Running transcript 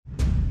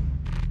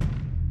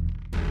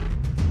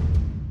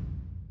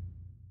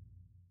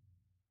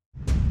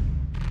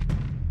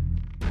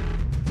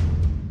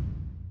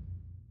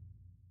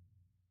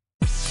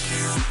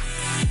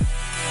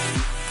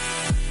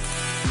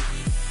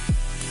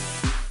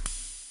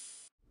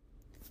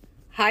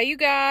Hi, you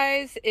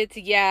guys. It's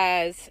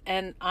Yaz,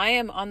 and I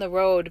am on the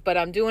road, but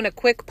I'm doing a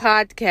quick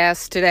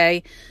podcast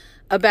today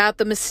about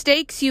the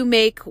mistakes you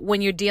make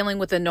when you're dealing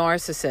with a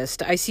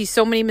narcissist. I see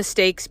so many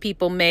mistakes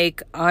people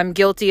make. I'm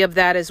guilty of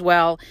that as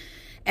well.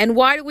 And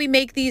why do we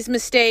make these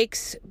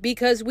mistakes?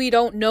 Because we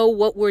don't know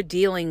what we're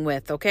dealing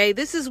with, okay?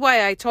 This is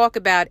why I talk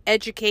about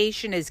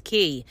education is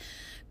key.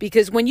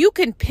 Because when you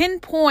can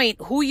pinpoint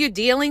who you're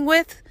dealing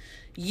with,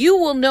 you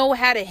will know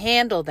how to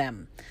handle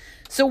them.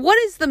 So what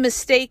is the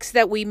mistakes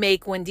that we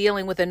make when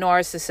dealing with a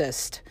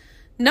narcissist?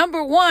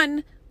 Number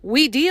one,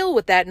 we deal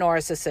with that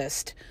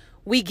narcissist.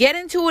 We get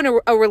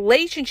into a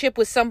relationship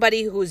with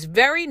somebody who's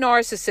very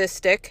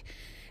narcissistic,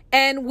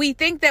 and we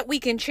think that we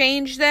can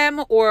change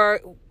them, or,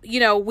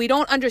 we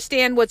don't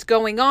understand what's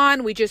going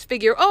on. We just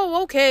figure,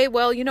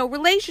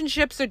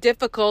 relationships are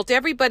difficult.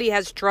 Everybody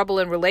has trouble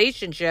in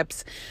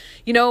relationships.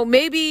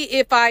 Maybe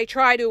if I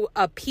try to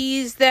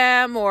appease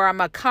them or I'm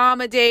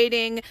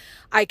accommodating,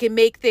 I can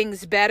make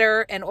things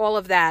better and all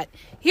of that.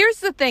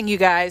 Here's the thing, you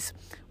guys.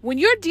 When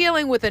you're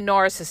dealing with a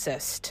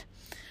narcissist,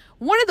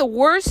 one of the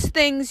worst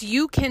things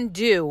you can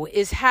do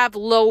is have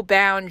low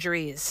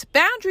boundaries.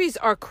 Boundaries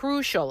are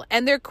crucial,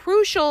 and they're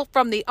crucial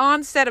from the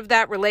onset of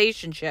that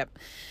relationship.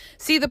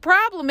 See, the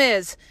problem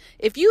is,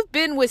 if you've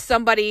been with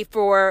somebody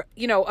for,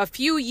 a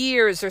few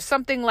years or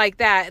something like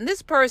that, and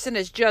this person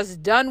has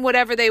just done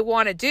whatever they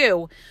want to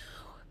do,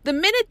 the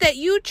minute that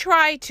you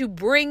try to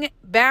bring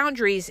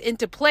boundaries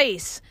into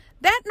place,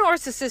 that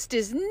narcissist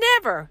is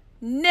never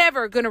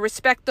going to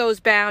respect those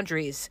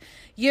boundaries.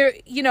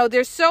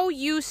 They're so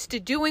used to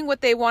doing what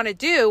they want to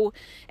do,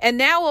 and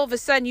now all of a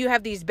sudden you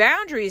have these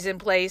boundaries in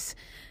place.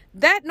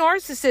 That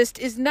narcissist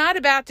is not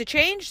about to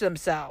change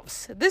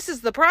themselves. This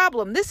is the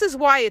problem. This is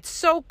why it's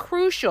so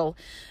crucial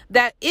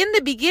that in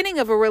the beginning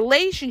of a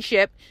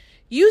relationship,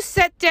 you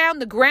set down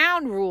the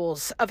ground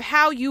rules of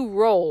how you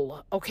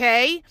roll,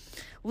 okay?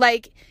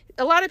 Like,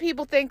 a lot of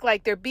people think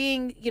like they're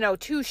being,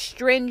 too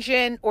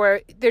stringent, or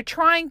they're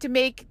trying to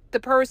make the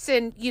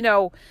person,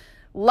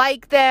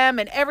 like them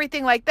and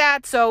everything like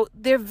that. So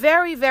they're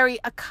very, very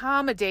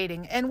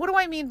accommodating. And what do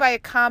I mean by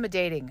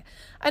accommodating?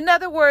 In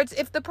other words,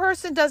 if the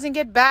person doesn't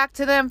get back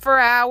to them for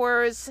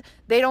hours,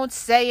 they don't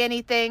say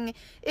anything.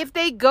 If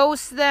they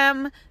ghost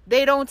them,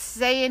 they don't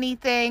say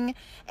anything.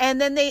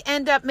 And then they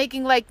end up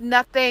making like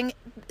nothing.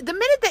 The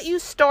minute that you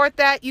start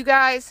that, you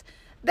guys,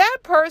 that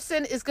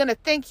person is going to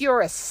think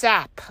you're a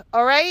sap,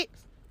 all right?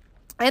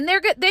 And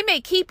they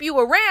may keep you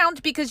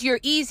around because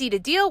you're easy to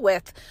deal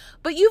with,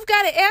 but you've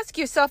got to ask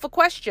yourself a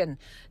question.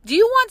 Do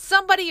you want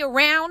somebody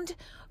around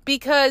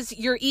because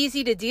you're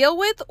easy to deal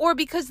with, or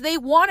because they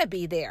want to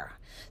be there?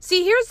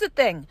 See, here's the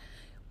thing.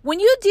 When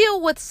you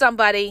deal with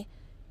somebody,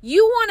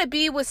 you want to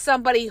be with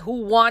somebody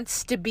who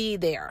wants to be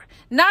there,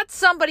 not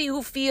somebody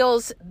who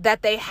feels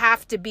that they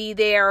have to be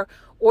there,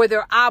 or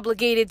they're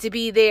obligated to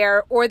be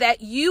there, or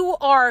that you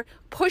are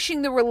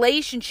pushing the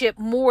relationship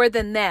more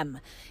than them.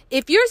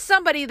 If you're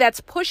somebody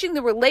that's pushing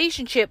the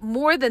relationship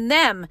more than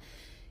them,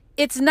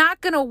 it's not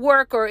going to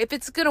work. Or if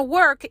it's going to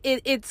work,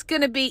 it's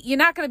going to be, you're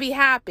not going to be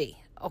happy,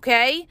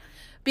 okay?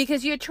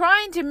 Because you're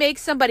trying to make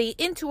somebody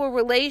into a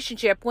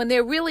relationship when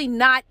they're really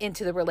not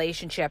into the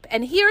relationship.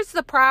 And here's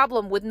the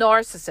problem with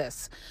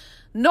narcissists.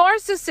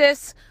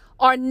 Narcissists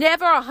are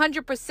never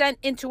 100%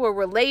 into a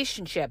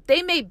relationship.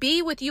 They may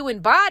be with you in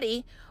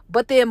body,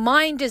 but their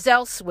mind is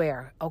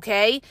elsewhere,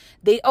 okay?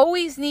 They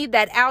always need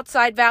that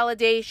outside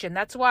validation.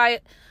 That's why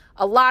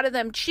a lot of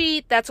them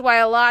cheat. That's why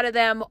a lot of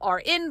them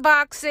are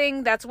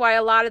inboxing. That's why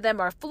a lot of them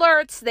are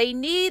flirts. They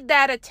need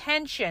that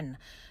attention.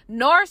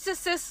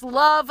 Narcissists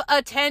love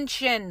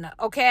attention,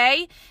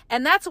 okay?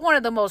 And that's one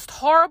of the most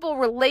horrible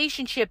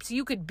relationships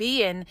you could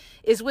be in,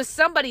 is with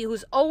somebody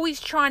who's always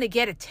trying to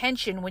get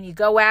attention when you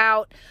go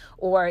out,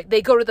 or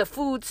they go to the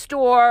food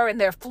store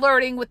and they're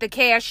flirting with the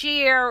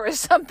cashier or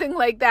something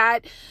like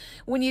that.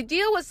 When you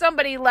deal with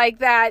somebody like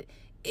that,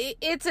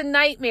 it's a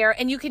nightmare,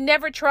 and you can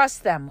never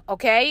trust them,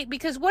 okay?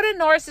 Because what a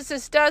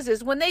narcissist does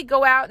is when they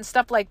go out and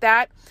stuff like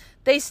that,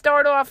 they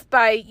start off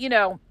by,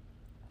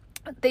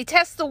 they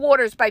test the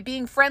waters by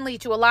being friendly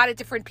to a lot of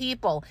different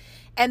people.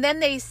 And then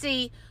they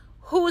see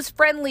who's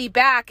friendly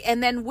back,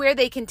 and then where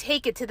they can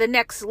take it to the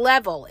next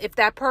level if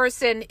that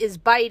person is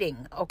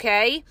biting,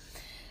 okay?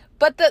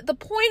 But the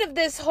point of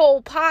this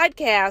whole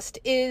podcast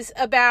is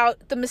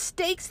about the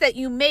mistakes that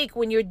you make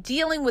when you're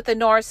dealing with a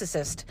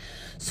narcissist.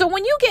 So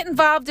when you get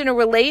involved in a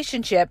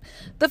relationship,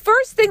 the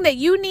first thing that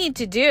you need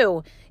to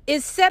do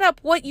is set up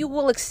what you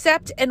will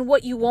accept and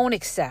what you won't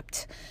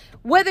accept.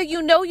 Whether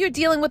you know you're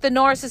dealing with a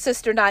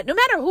narcissist or not, no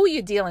matter who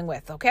you're dealing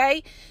with,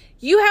 okay?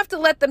 You have to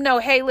let them know,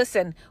 hey,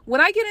 listen,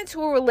 when I get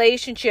into a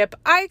relationship,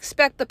 I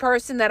expect the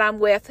person that I'm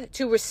with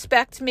to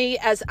respect me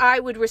as I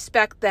would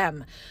respect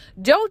them.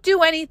 Don't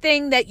do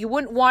anything that you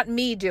wouldn't want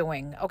me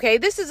doing, okay?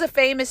 This is a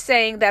famous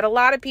saying that a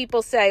lot of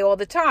people say all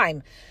the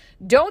time.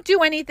 Don't do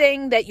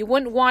anything that you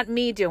wouldn't want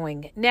me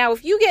doing. Now,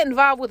 if you get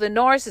involved with a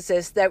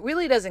narcissist that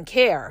really doesn't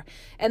care,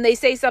 and they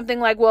say something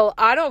like, well,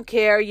 I don't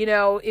care,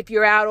 if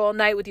you're out all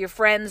night with your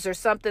friends or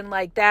something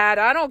like that.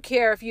 I don't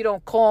care if you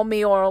don't call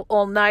me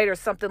all night or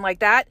something like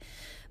that.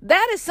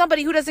 That is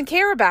somebody who doesn't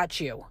care about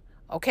you.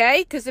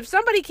 Okay? Because if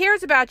somebody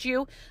cares about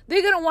you,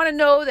 they're going to want to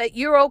know that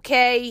you're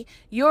okay,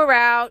 you're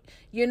out,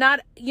 you're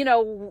not,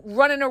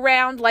 running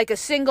around like a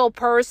single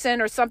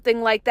person or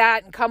something like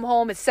that and come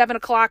home at 7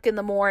 o'clock in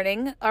the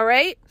morning. All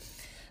right?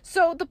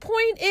 So the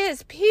point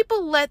is,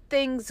 people let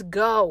things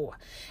go.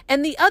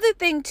 And the other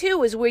thing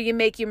too is where you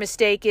make your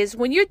mistake is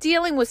when you're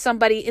dealing with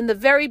somebody in the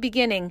very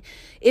beginning,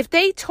 if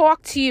they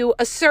talk to you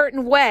a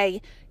certain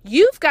way,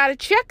 you've got to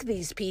check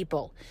these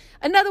people.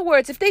 In other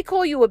words, if they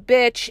call you a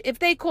bitch, if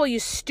they call you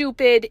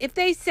stupid, if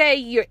they say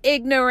you're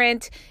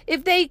ignorant,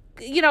 if they,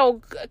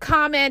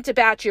 comment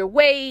about your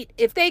weight,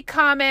 if they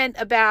comment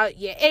about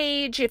your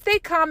age, if they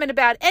comment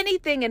about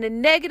anything in a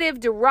negative,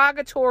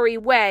 derogatory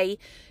way,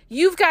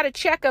 you've got to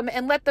check them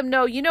and let them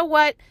know, you know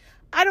what?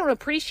 I don't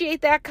appreciate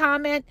that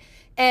comment,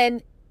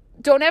 and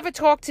don't ever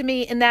talk to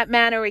me in that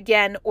manner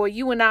again, or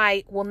you and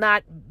I will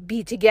not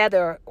be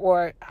together,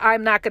 or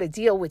I'm not going to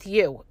deal with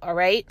you, all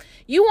right?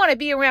 You want to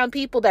be around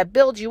people that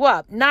build you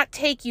up, not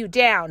take you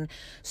down.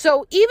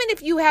 So even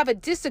if you have a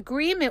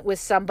disagreement with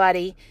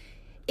somebody,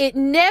 it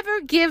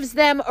never gives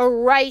them a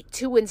right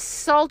to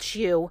insult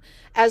you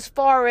as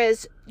far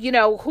as,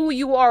 who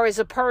you are as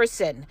a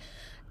person,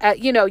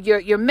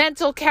 your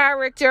mental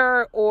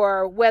character,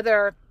 or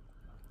whether,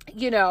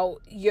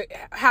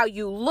 how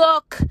you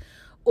look,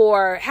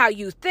 or how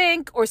you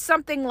think, or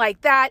something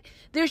like that.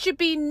 There should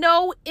be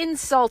no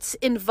insults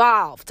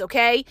involved,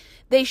 okay?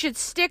 They should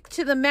stick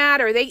to the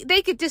matter.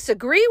 They could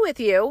disagree with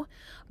you,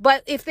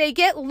 but if they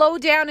get low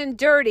down and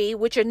dirty,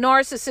 which a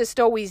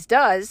narcissist always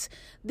does,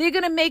 they're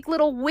going to make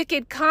little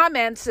wicked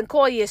comments and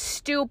call you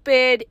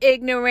stupid,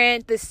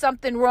 ignorant, there's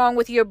something wrong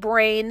with your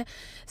brain.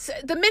 So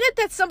the minute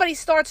that somebody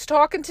starts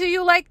talking to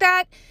you like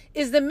that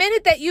is the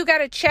minute that you got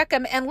to check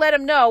them and let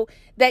them know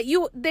that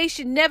they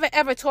should never,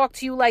 ever talk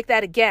to you like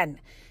that again.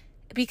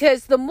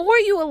 Because the more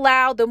you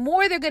allow, the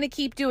more they're going to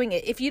keep doing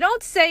it. If you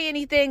don't say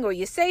anything, or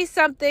you say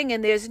something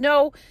and there's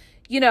no,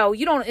 you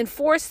don't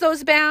enforce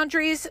those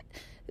boundaries,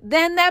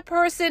 then that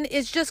person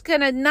is just going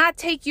to not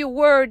take your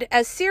word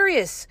as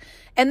serious.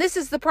 And this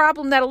is the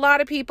problem that a lot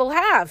of people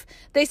have.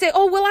 They say,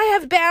 oh, well, I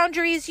have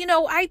boundaries.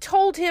 I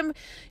told him,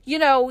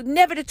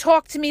 never to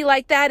talk to me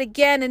like that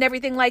again and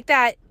everything like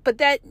that. But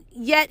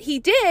yet he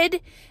did,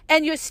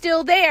 and you're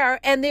still there,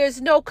 and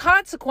there's no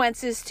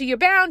consequences to your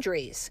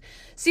boundaries.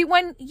 See,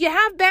 when you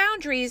have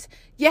boundaries,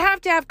 you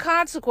have to have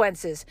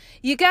consequences.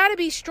 You got to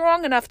be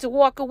strong enough to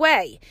walk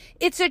away.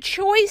 It's a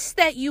choice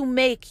that you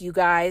make, you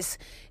guys.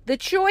 The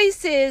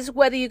choice is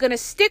whether you're going to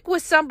stick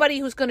with somebody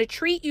who's going to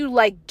treat you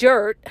like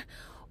dirt,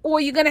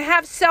 or you're going to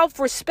have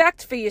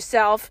self-respect for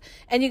yourself,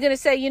 and you're going to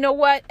say, you know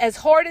what, as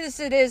hard as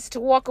it is to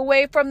walk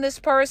away from this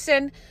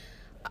person,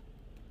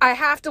 I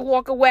have to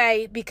walk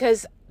away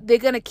because they're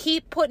going to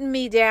keep putting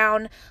me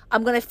down.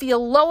 I'm going to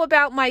feel low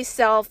about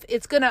myself.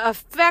 It's going to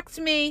affect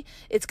me.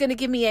 It's going to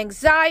give me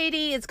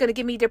anxiety. It's going to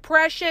give me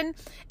depression.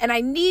 And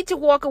I need to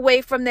walk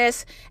away from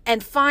this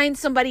and find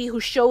somebody who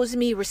shows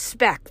me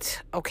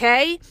respect,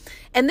 okay?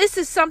 And this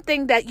is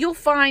something that you'll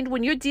find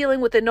when you're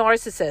dealing with a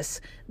narcissist.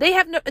 They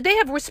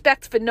have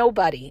respect for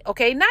nobody,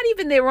 okay? Not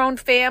even their own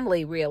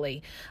family,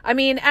 really. I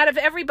mean, out of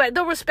everybody,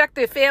 they'll respect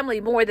their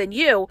family more than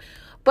you.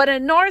 But a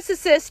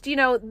narcissist,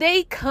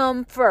 they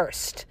come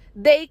first.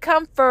 They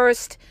come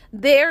first.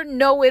 They're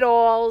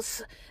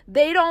know-it-alls.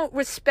 They don't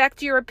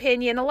respect your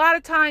opinion. A lot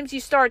of times you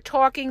start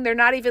talking, they're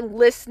not even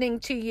listening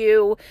to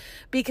you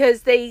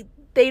because they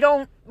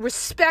don't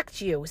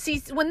respect you.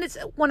 See, when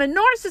a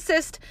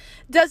narcissist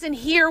doesn't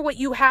hear what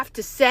you have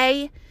to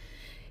say,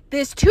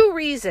 there's two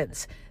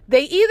reasons.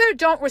 They either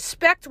don't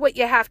respect what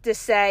you have to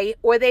say,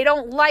 or they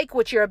don't like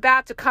what you're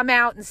about to come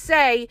out and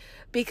say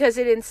because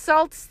it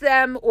insults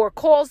them or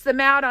calls them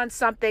out on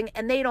something,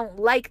 and they don't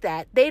like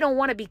that. They don't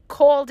want to be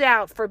called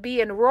out for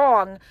being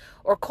wrong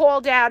or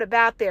called out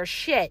about their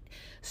shit.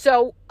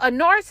 So a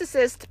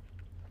narcissist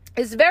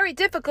is very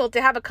difficult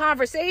to have a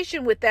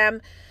conversation with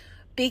them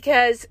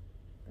because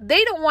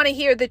they don't want to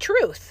hear the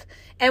truth.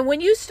 And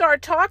when you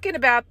start talking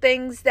about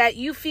things that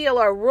you feel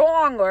are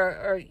wrong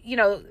or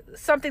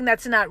something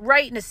that's not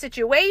right in a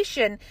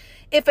situation,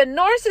 if a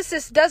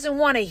narcissist doesn't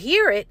want to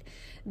hear it,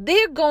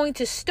 they're going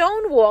to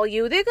stonewall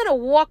you. They're going to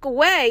walk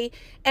away,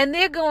 and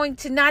they're going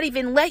to not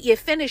even let you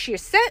finish your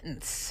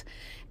sentence.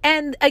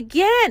 And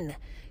again,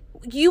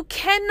 you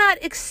cannot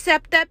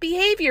accept that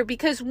behavior,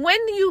 because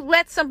when you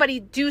let somebody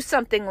do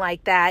something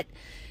like that,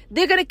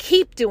 they're going to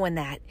keep doing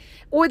that,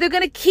 or they're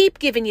going to keep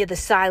giving you the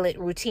silent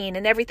routine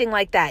and everything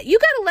like that. You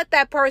got to let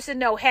that person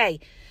know, hey,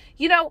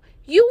 you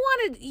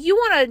want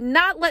to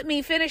not let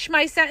me finish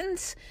my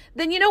sentence?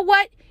 Then you know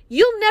what?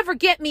 You'll never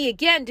get me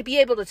again to be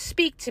able to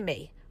speak to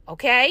me.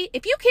 Okay?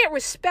 If you can't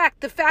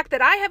respect the fact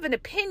that I have an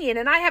opinion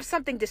and I have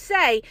something to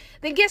say,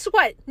 then guess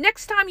what?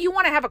 Next time you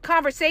want to have a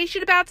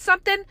conversation about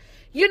something,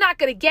 you're not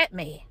going to get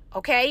me.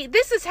 Okay,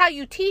 this is how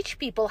you teach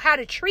people how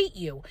to treat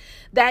you.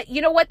 That,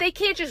 you know what, they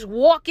can't just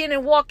walk in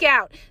and walk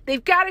out.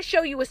 They've got to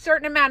show you a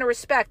certain amount of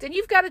respect, and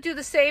you've got to do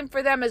the same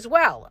for them as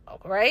well,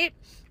 right?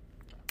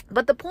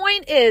 But the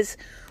point is,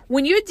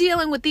 when you're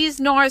dealing with these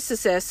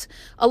narcissists,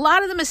 a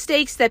lot of the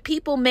mistakes that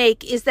people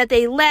make is that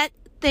they let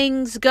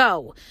things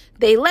go.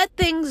 They let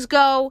things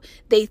go.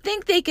 They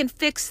think they can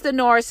fix the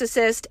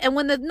narcissist. And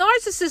when the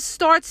narcissist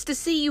starts to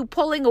see you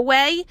pulling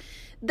away,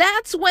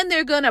 that's when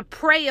they're going to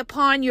prey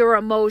upon your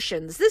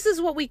emotions. This is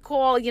what we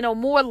call,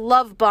 more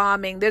love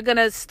bombing. They're going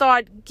to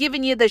start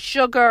giving you the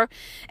sugar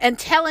and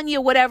telling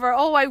you whatever.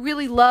 Oh, I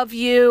really love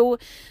you.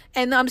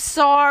 And I'm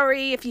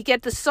sorry. If you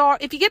get the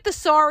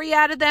sorry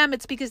out of them,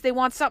 it's because they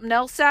want something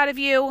else out of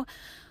you.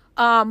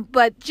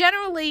 But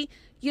generally,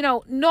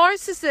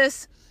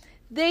 narcissists,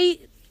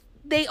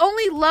 they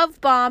only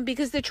love bomb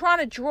because they're trying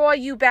to draw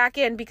you back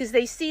in because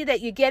they see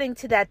that you're getting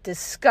to that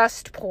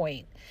disgust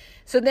point.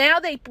 So now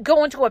they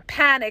go into a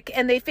panic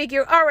and they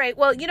figure, all right,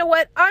 well, you know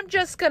what? I'm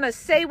just going to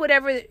say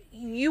whatever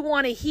you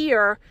want to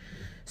hear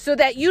so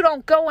that you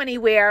don't go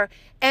anywhere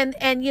and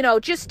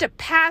just to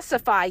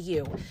pacify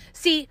you.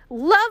 See,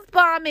 love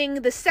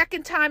bombing the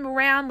second time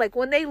around, like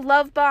when they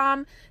love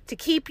bomb to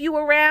keep you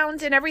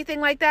around and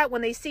everything like that,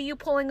 when they see you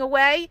pulling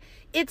away,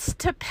 it's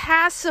to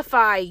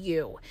pacify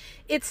you.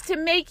 It's to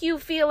make you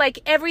feel like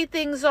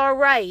everything's all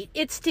right.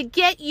 It's to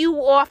get you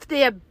off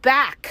their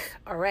back,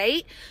 all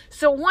right?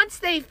 So once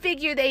they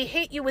figure they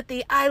hit you with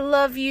the I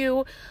love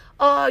you,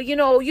 you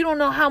don't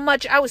know how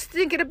much I was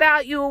thinking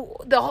about you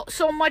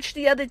so much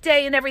the other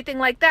day and everything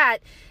like that.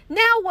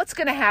 Now what's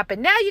going to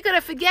happen? Now you're going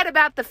to forget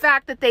about the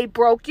fact that they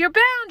broke your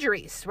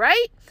boundaries,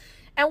 right?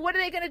 And what are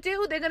they going to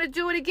do? They're going to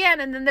do it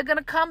again. And then they're going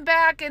to come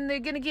back and they're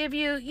going to give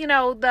you,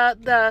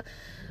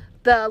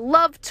 the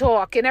love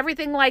talk and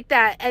everything like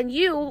that. And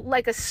you,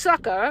 like a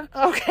sucker,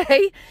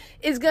 okay,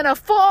 is going to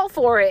fall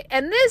for it.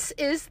 And this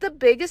is the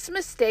biggest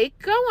mistake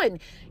going.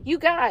 You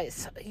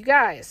guys,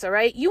 all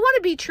right? You want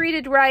to be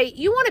treated right.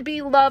 You want to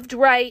be loved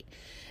right.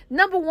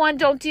 Number one,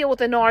 don't deal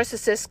with a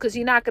narcissist because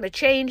you're not going to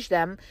change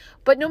them.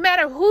 But no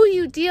matter who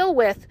you deal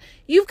with,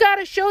 you've got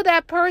to show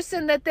that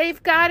person that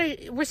they've got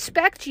to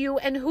respect you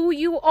and who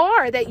you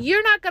are, that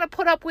you're not going to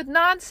put up with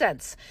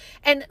nonsense.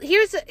 And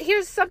here's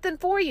something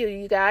for you,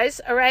 you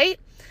guys, all right?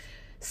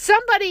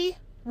 Somebody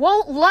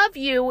won't love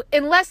you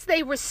unless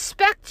they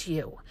respect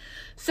you.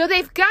 So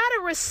they've got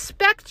to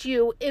respect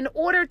you in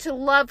order to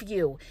love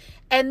you.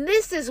 And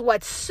this is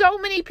what so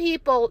many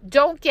people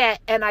don't get.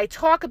 And I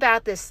talk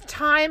about this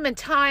time and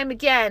time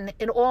again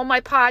in all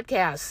my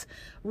podcasts.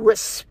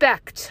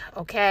 Respect,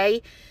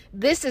 okay?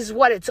 This is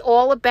what it's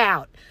all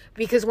about.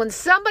 Because when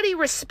somebody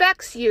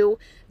respects you,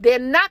 they're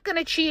not going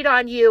to cheat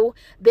on you.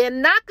 They're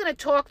not going to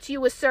talk to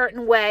you a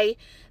certain way.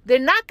 They're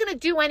not going to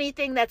do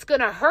anything that's going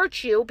to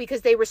hurt you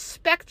because they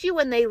respect you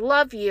and they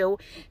love you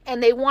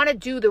and they want to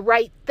do the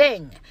right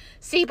thing.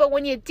 See, but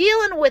when you're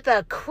dealing with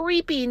a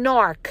creepy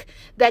narc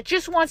that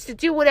just wants to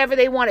do whatever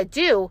they want to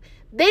do,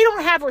 they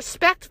don't have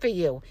respect for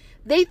you.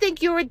 They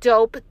think you're a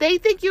dope. They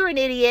think you're an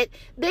idiot.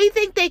 They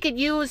think they could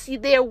use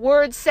their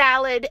word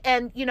salad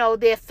and,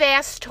 their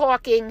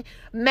fast-talking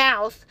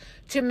mouth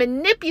to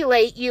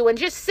manipulate you and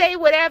just say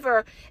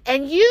whatever.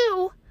 And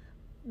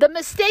the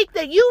mistake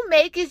that you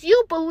make is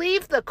you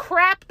believe the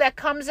crap that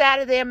comes out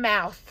of their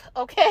mouth.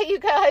 Okay, you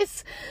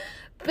guys?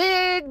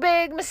 Big,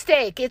 big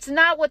mistake. It's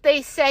not what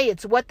they say.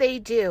 It's what they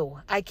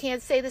do. I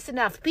can't say this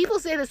enough. People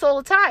say this all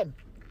the time.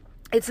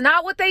 It's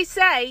not what they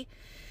say.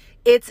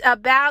 It's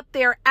about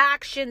their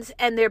actions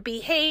and their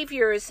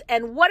behaviors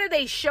and what are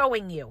they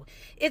showing you.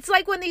 It's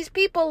like when these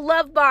people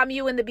love bomb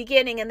you in the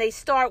beginning and they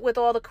start with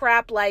all the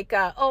crap like,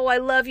 oh, I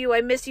love you, I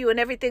miss you and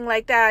everything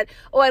like that.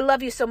 Oh, I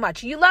love you so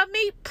much. You love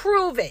me?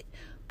 Prove it.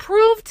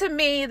 Prove to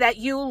me that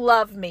you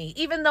love me,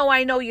 even though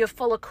I know you're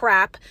full of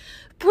crap.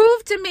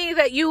 Prove to me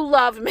that you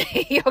love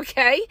me,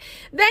 okay?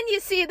 Then you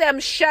see them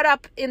shut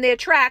up in their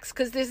tracks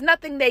because there's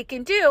nothing they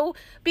can do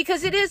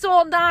because it is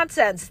all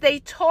nonsense. They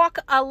talk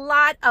a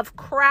lot of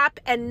crap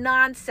and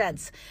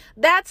nonsense.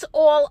 That's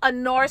all a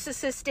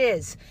narcissist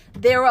is.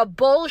 They're a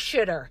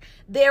bullshitter.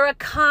 They're a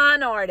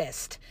con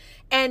artist.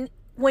 And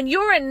when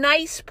you're a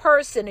nice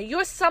person or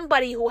you're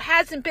somebody who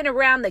hasn't been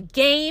around the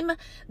game,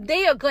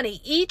 they are going to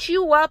eat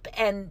you up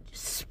and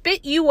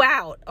spit you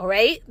out, all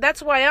right?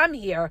 That's why I'm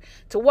here,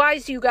 to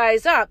wise you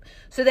guys up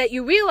so that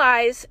you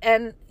realize,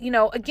 and,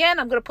 again,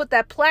 I'm going to put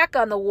that plaque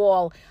on the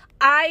wall.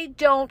 I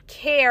don't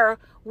care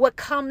what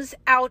comes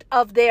out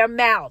of their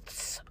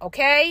mouths,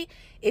 okay?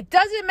 It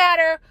doesn't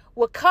matter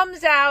what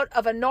comes out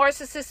of a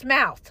narcissist's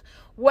mouth.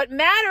 What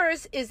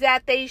matters is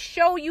that they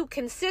show you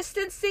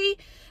consistency.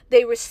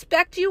 They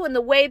respect you in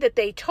the way that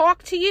they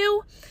talk to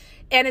you.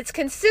 And it's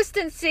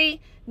consistency,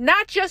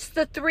 not just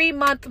the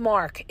 3-month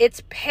mark.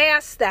 It's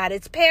past that.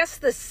 It's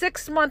past the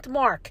 6-month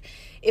mark.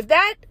 If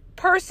that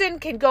person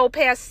can go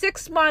past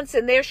 6 months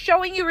and they're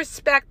showing you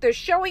respect, they're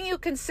showing you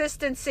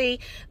consistency,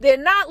 they're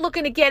not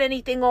looking to get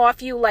anything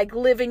off you like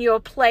live in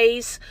your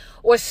place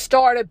or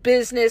start a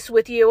business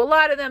with you. A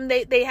lot of them,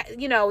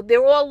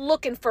 they're all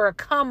looking for a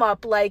come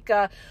up like,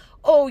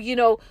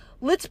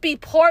 let's be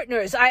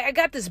partners. I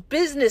got this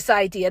business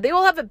idea. They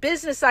all have a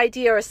business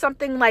idea or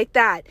something like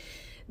that.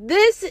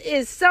 This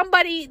is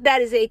somebody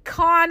that is a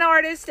con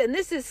artist, and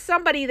this is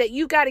somebody that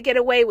you got to get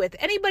away with.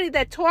 Anybody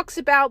that talks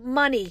about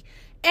money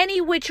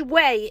any which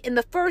way in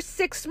the first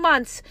 6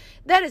 months,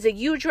 that is a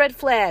huge red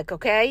flag,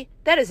 okay?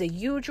 That is a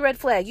huge red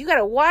flag. You got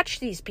to watch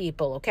these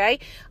people, okay?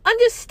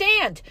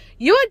 Understand,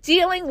 you're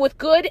dealing with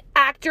good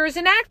actors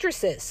and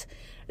actresses.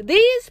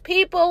 These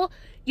people,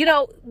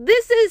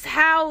 this is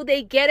how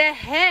they get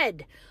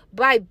ahead,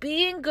 by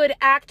being good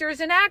actors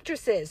and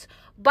actresses,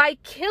 by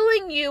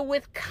killing you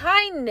with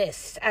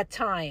kindness at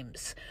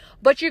times.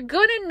 But you're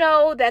going to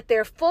know that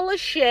they're full of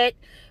shit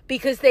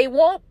because they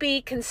won't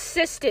be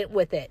consistent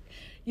with it.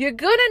 You're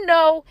going to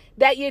know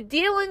that you're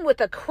dealing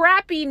with a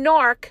crappy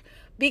narc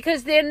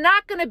because they're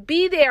not going to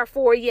be there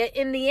for you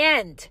in the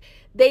end.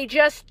 They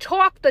just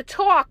talk the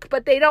talk,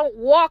 but they don't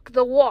walk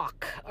the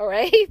walk, all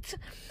right?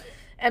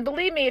 And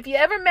believe me, if you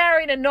ever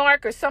married a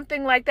narc or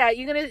something like that,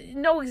 you're going to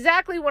know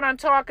exactly what I'm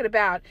talking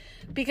about.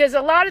 Because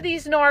a lot of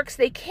these narcs,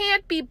 they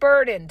can't be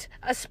burdened,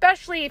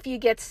 especially if you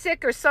get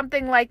sick or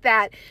something like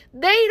that.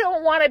 They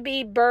don't want to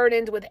be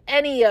burdened with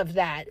any of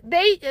that.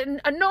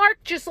 A narc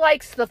just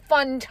likes the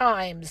fun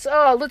times.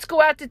 Oh, let's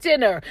go out to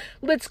dinner.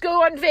 Let's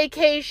go on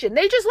vacation.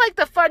 They just like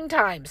the fun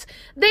times.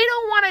 They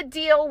don't want to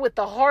deal with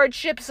the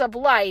hardships of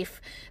life.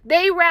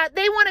 They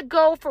want to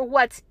go for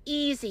what's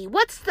easy.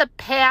 What's the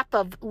path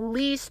of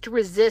least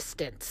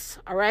resistance,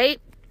 all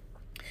right?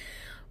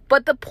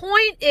 But the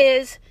point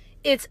is,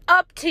 it's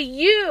up to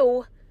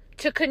you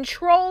to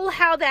control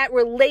how that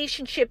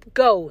relationship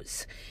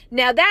goes.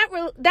 Now, that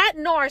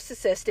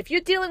narcissist, if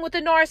you're dealing with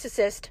a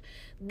narcissist,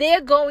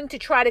 they're going to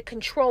try to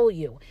control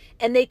you.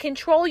 And they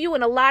control you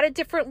in a lot of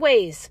different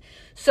ways.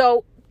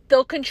 So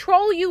they'll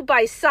control you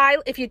by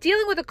silence. If you're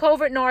dealing with a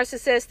covert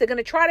narcissist, they're going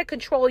to try to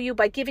control you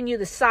by giving you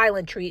the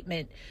silent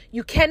treatment.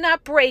 You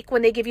cannot break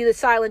when they give you the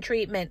silent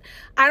treatment.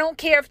 I don't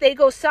care if they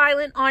go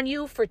silent on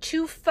you for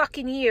 2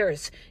 fucking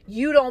years.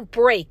 You don't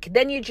break.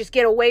 Then you just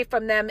get away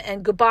from them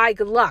and goodbye,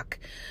 good luck.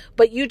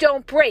 But you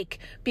don't break,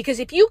 because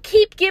if you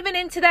keep giving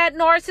in to that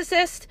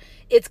narcissist,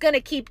 it's going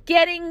to keep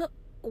getting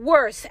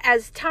worse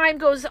as time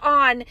goes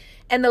on.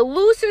 And the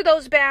looser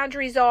those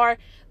boundaries are,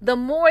 the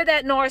more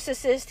that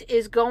narcissist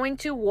is going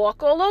to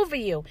walk all over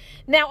you.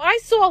 Now, I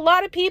saw a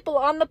lot of people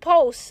on the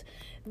posts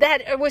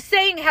that were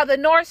saying how the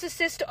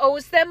narcissist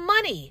owes them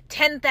money,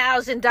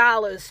 $10,000,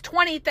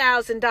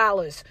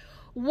 $20,000.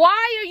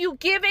 Why are you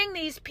giving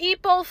these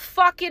people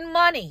fucking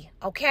money,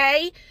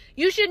 okay?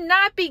 You should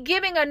not be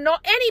giving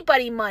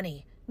anybody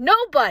money.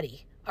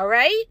 Nobody, all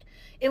right?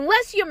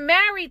 Unless you're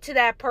married to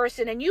that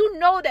person and you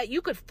know that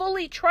you could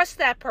fully trust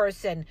that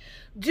person,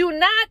 do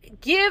not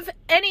give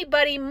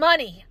anybody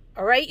money.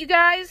 All right, you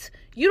guys?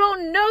 You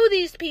don't know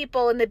these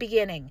people in the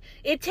beginning.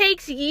 It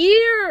takes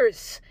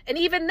years, and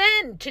even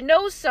then, to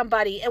know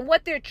somebody and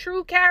what their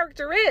true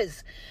character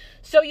is.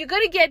 So you're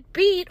going to get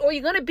beat, or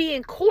you're going to be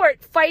in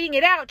court fighting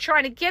it out,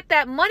 trying to get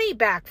that money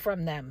back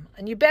from them.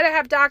 And you better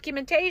have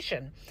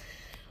documentation.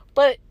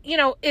 But,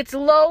 it's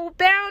low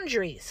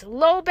boundaries.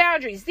 Low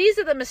boundaries. These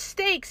are the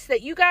mistakes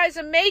that you guys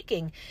are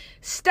making.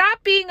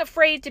 Stop being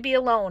afraid to be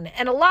alone.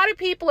 And a lot of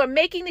people are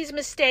making these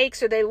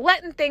mistakes, or they're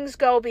letting things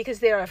go because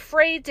they're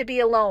afraid to be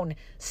alone.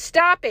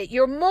 Stop it.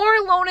 You're more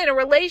alone in a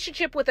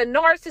relationship with a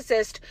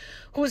narcissist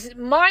whose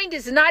mind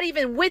is not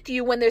even with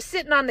you when they're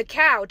sitting on the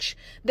couch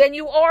than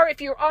you are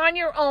if you're on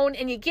your own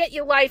and you get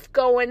your life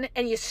going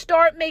and you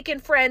start making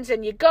friends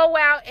and you go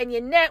out and you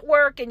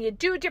network and you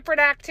do different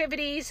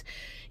activities.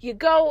 You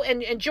go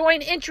and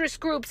join interest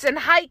groups and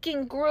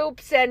hiking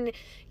groups and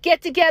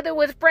get together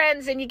with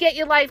friends and you get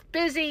your life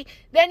busy.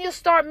 Then you'll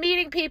start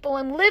meeting people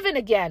and living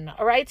again,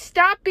 all right?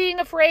 Stop being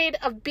afraid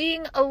of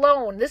being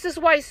alone. This is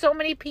why so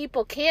many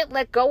people can't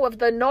let go of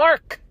the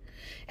narc.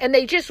 And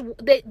they're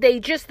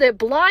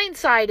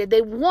blindsided.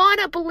 They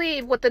want to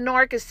believe what the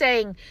narc is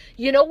saying.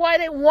 You know why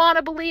they want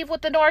to believe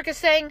what the narc is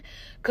saying?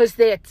 Because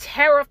they're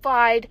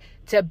terrified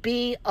to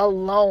be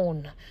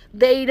alone.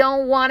 They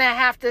don't want to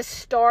have to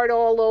start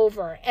all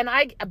over. And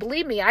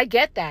believe me, I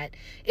get that.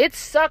 It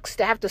sucks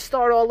to have to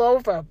start all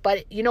over.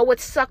 But you know what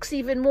sucks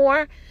even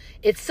more?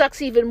 It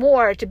sucks even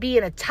more to be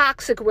in a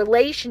toxic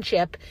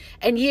relationship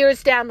and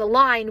years down the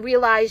line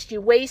realized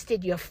you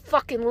wasted your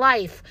fucking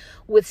life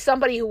with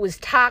somebody who was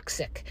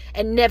toxic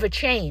and never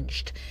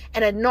changed.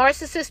 And a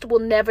narcissist will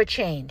never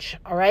change,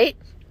 all right?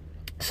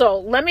 So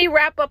let me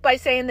wrap up by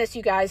saying this,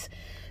 you guys.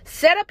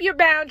 Set up your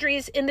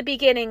boundaries in the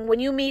beginning when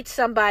you meet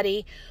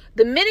somebody.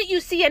 The minute you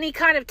see any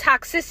kind of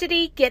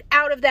toxicity, get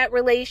out of that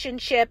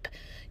relationship.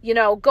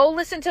 Go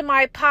listen to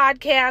my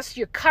podcast.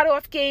 Your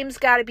cutoff game's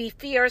got to be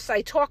fierce.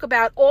 I talk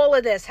about all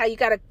of this, how you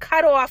got to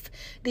cut off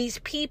these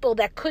people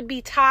that could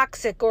be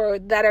toxic or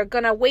that are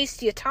going to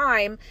waste your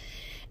time.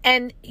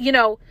 And,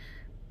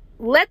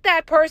 let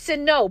that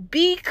person know.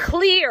 Be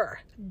clear.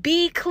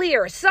 Be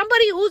clear.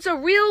 Somebody who's a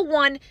real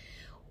one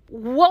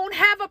won't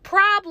have a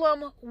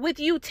problem with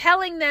you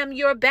telling them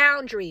your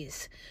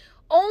boundaries.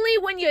 Only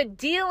when you're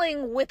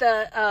dealing with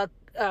a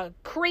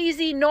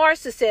crazy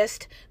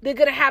narcissist, they're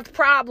going to have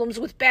problems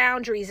with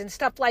boundaries and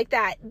stuff like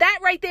that. That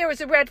right there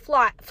is a red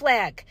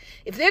flag.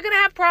 If they're going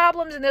to have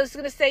problems and they're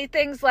going to say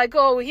things like,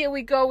 oh, here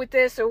we go with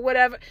this or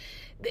whatever,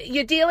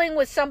 you're dealing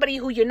with somebody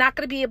who you're not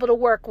going to be able to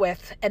work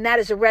with, and that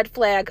is a red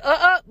flag.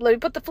 Let me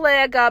put the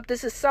flag up.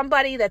 This is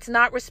somebody that's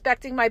not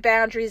respecting my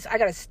boundaries. I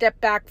got to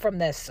step back from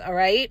this, all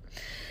right?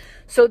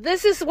 So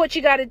this is what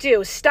you got to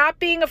do. Stop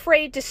being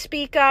afraid to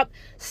speak up.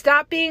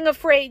 Stop being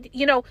afraid.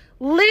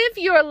 Live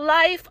your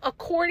life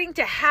according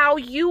to how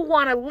you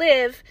want to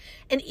live.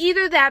 And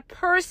either that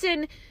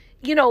person,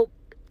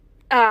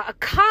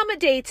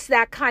 accommodates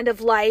that kind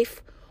of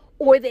life,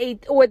 or they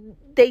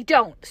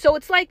don't. So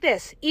it's like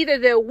this. Either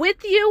they're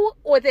with you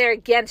or they're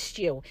against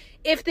you.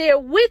 If they're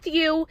with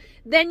you,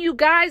 then you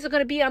guys are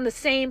going to be on the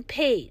same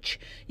page.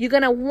 You're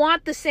going to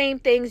want the same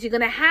things. You're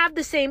going to have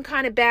the same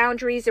kind of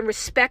boundaries and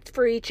respect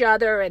for each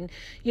other and,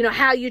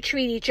 how you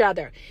treat each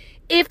other.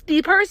 If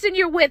the person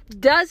you're with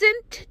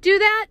doesn't do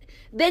that,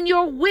 then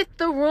you're with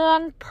the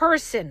wrong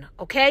person,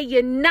 okay?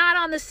 You're not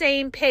on the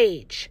same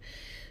page.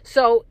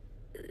 So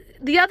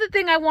the other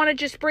thing I want to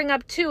just bring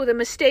up too, the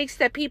mistakes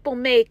that people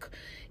make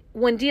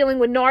when dealing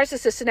with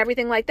narcissists and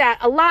everything like that.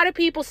 A lot of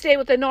people stay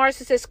with the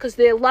narcissist because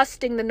they're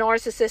lusting the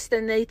narcissist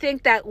and they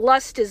think that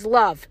lust is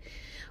love.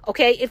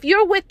 Okay, if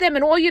you're with them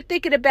and all you're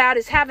thinking about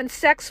is having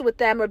sex with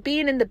them or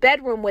being in the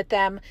bedroom with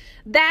them,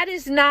 that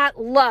is not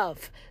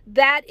love.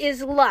 That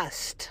is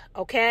lust,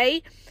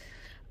 okay?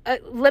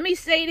 Let me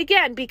say it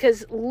again,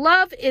 because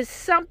love is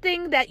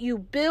something that you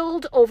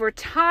build over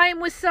time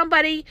with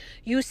somebody.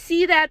 You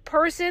see that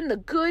person, the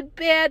good,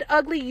 bad,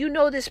 ugly. You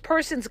know this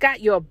person's got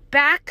your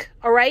back,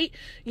 all right?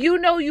 You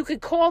know you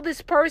could call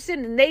this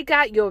person and they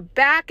got your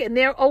back and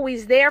they're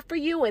always there for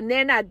you and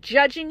they're not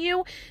judging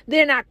you.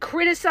 They're not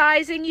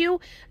criticizing you.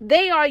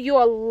 They are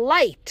your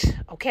light,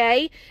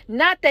 okay?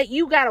 Not that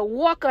you got to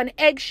walk on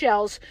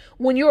eggshells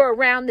when you're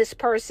around this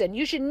person.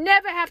 You should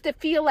never have to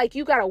feel like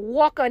you got to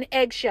walk on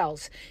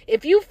eggshells.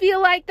 If you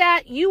feel like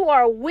that, you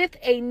are with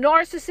a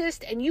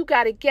narcissist and you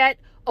got to get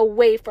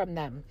away from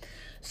them.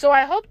 So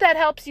I hope that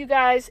helps you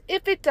guys.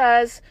 If it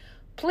does,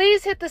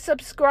 please hit the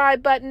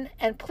subscribe button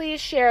and please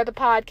share the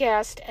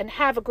podcast and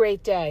have a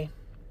great day.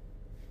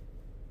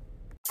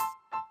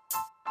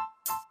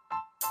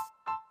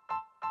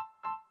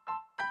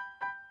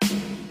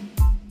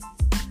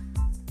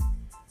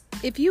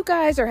 If you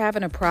guys are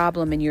having a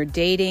problem in your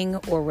dating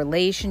or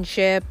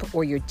relationship,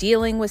 or you're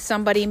dealing with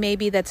somebody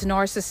maybe that's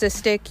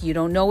narcissistic, you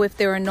don't know if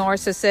they're a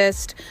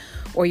narcissist,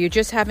 or you're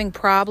just having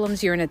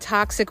problems, you're in a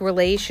toxic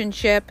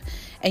relationship,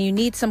 and you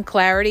need some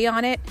clarity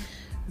on it,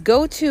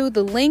 go to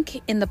the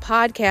link in the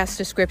podcast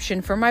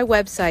description for my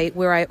website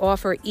where I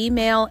offer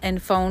email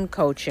and phone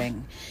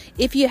coaching.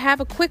 If you have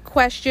a quick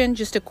question,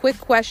 just a quick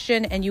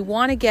question, and you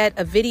want to get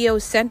a video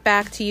sent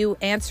back to you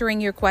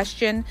answering your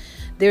question,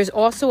 there's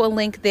also a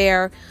link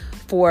there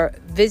for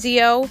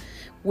Vizio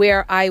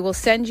where I will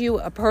send you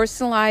a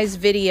personalized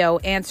video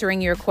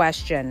answering your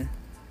question.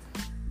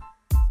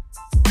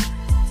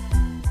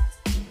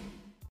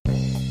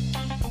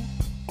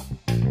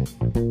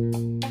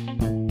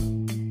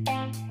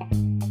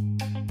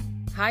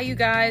 Hi, you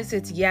guys,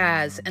 it's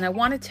Yaz, and I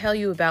want to tell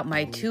you about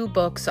my 2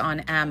 books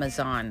on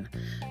Amazon.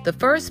 The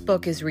first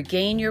book is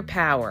Regain Your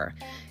Power.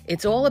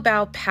 It's all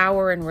about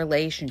power and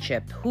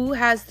relationship. Who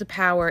has the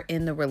power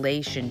in the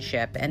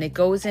relationship? And it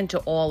goes into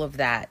all of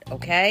that,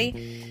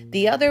 okay?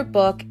 The other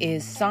book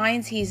is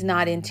Signs He's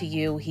Not Into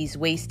You, He's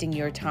Wasting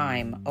Your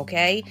Time,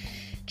 okay?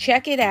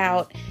 Check it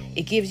out.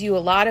 It gives you a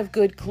lot of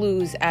good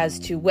clues as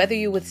to whether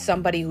you're with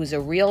somebody who's a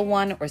real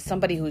one or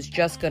somebody who's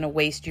just going to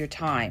waste your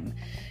time.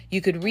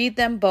 You could read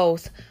them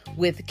both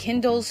with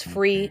Kindle's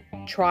free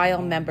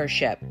trial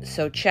membership.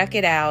 So check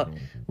it out.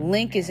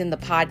 Link is in the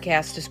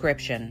podcast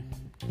description.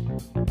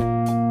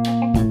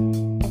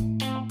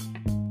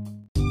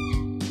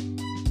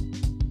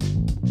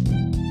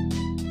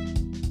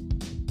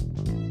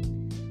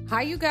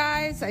 Hi, you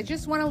guys. I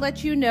just want to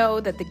let you know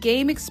that the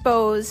Game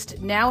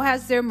Exposed now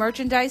has their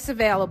merchandise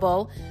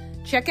available.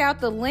 Check out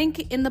the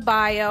link in the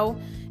bio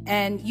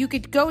and you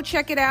could go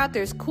check it out.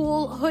 There's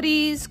cool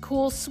hoodies,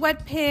 cool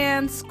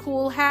sweatpants,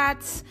 cool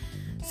hats.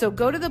 So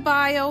go to the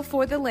bio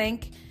for the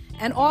link.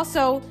 And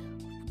also,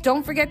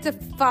 don't forget to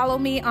follow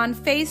me on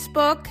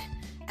Facebook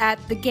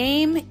at The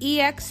Game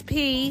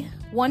EXP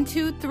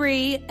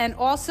 123 and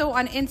also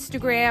on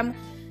Instagram,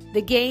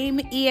 The Game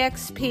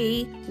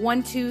EXP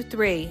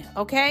 123.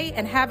 Okay?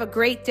 And have a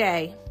great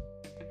day.